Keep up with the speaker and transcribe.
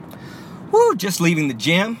Just leaving the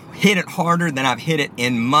gym, hit it harder than I've hit it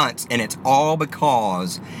in months, and it's all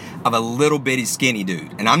because of a little bitty skinny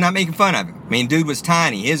dude. And I'm not making fun of him. I mean, dude was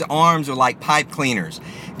tiny. His arms were like pipe cleaners.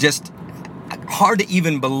 Just hard to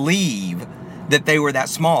even believe that they were that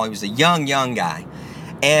small. He was a young guy.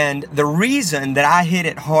 And the reason that I hit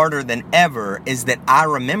it harder than ever is that I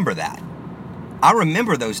remember that. I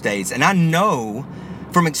remember those days, and I know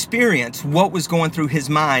from experience what was going through his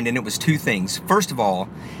mind, and it was two things. First of all,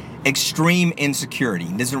 extreme insecurity.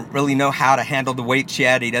 He doesn't really know how to handle the weights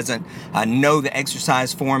yet. He doesn't know the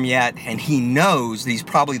exercise form yet, and he knows that he's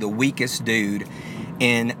probably the weakest dude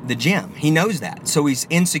in the gym. He knows that, so he's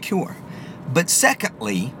insecure. But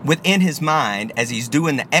secondly, within his mind, as he's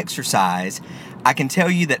doing the exercise, I can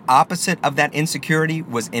tell you that opposite of that insecurity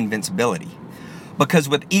was invincibility. Because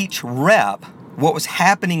with each rep, what was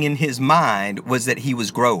happening in his mind was that he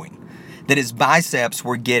was growing, that his biceps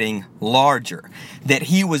were getting larger, that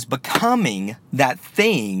he was becoming that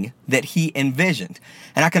thing that he envisioned.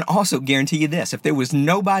 And I can also guarantee you this, if there was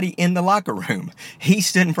nobody in the locker room, he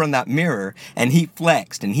stood in front of that mirror and he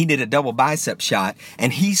flexed and he did a double bicep shot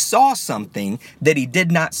and he saw something that he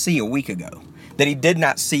did not see a week ago, that he did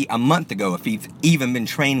not see a month ago if he'd even been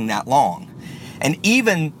training that long. And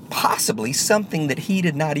even possibly something that he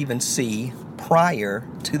did not even see prior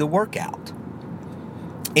to the workout.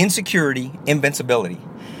 Insecurity, invincibility.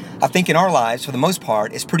 I think in our lives, for the most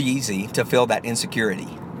part, it's pretty easy to feel that insecurity.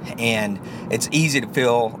 And it's easy to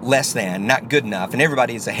feel less than, not good enough, and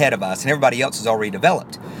everybody is ahead of us, and everybody else is already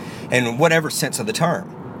developed, in whatever sense of the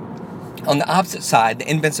term. On the opposite side, the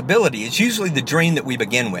invincibility is usually the dream that we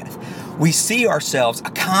begin with. We see ourselves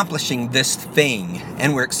accomplishing this thing,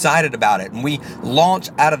 and we're excited about it, and we launch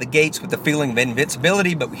out of the gates with the feeling of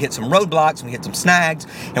invincibility, but we hit some roadblocks, and we hit some snags,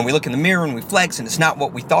 and we look in the mirror and we flex, and it's not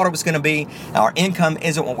what we thought it was going to be. Our income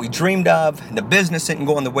isn't what we dreamed of. The business isn't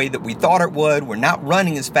going the way that we thought it would. We're not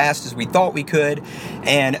running as fast as we thought we could,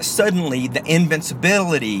 and suddenly the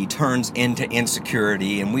invincibility turns into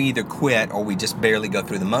insecurity, and we either quit or we just barely go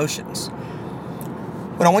through the motions.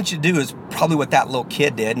 What I want you to do is probably what that little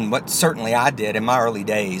kid did, and what certainly I did in my early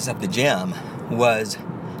days of the gym, was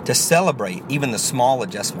to celebrate even the small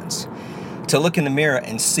adjustments, to look in the mirror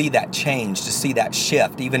and see that change, to see that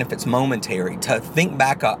shift, even if it's momentary, to think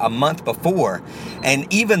back a month before, and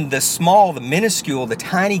even the small, the minuscule, the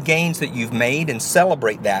tiny gains that you've made, and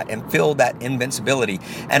celebrate that and feel that invincibility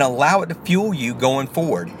and allow it to fuel you going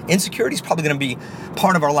forward. Insecurity is probably going to be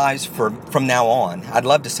part of our lives from now on. I'd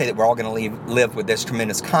love to say that we're all going to live with this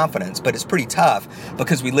tremendous confidence, but it's pretty tough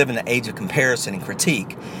because we live in the age of comparison and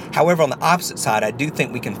critique. However, on the opposite side, I do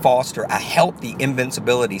think we can foster a healthy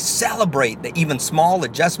invincibility, celebrate the even small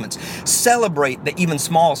adjustments, celebrate the even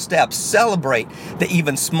small steps, celebrate the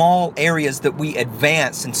even small areas that we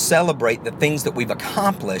advance, and celebrate the things that we've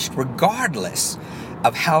accomplished regardless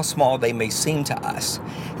of how small they may seem to us.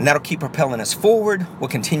 And that'll keep propelling us forward. We'll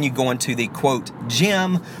continue going to the, quote,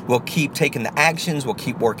 gym. We'll keep taking the actions. We'll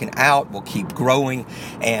keep working out. We'll keep growing.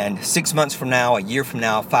 And 6 months from now, a year from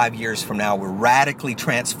now, 5 years from now, we're radically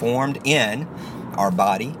transformed in our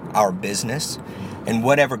body, our business, and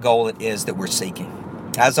whatever goal it is that we're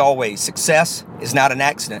seeking. As always, success is not an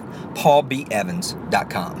accident.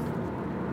 PaulBEvans.com.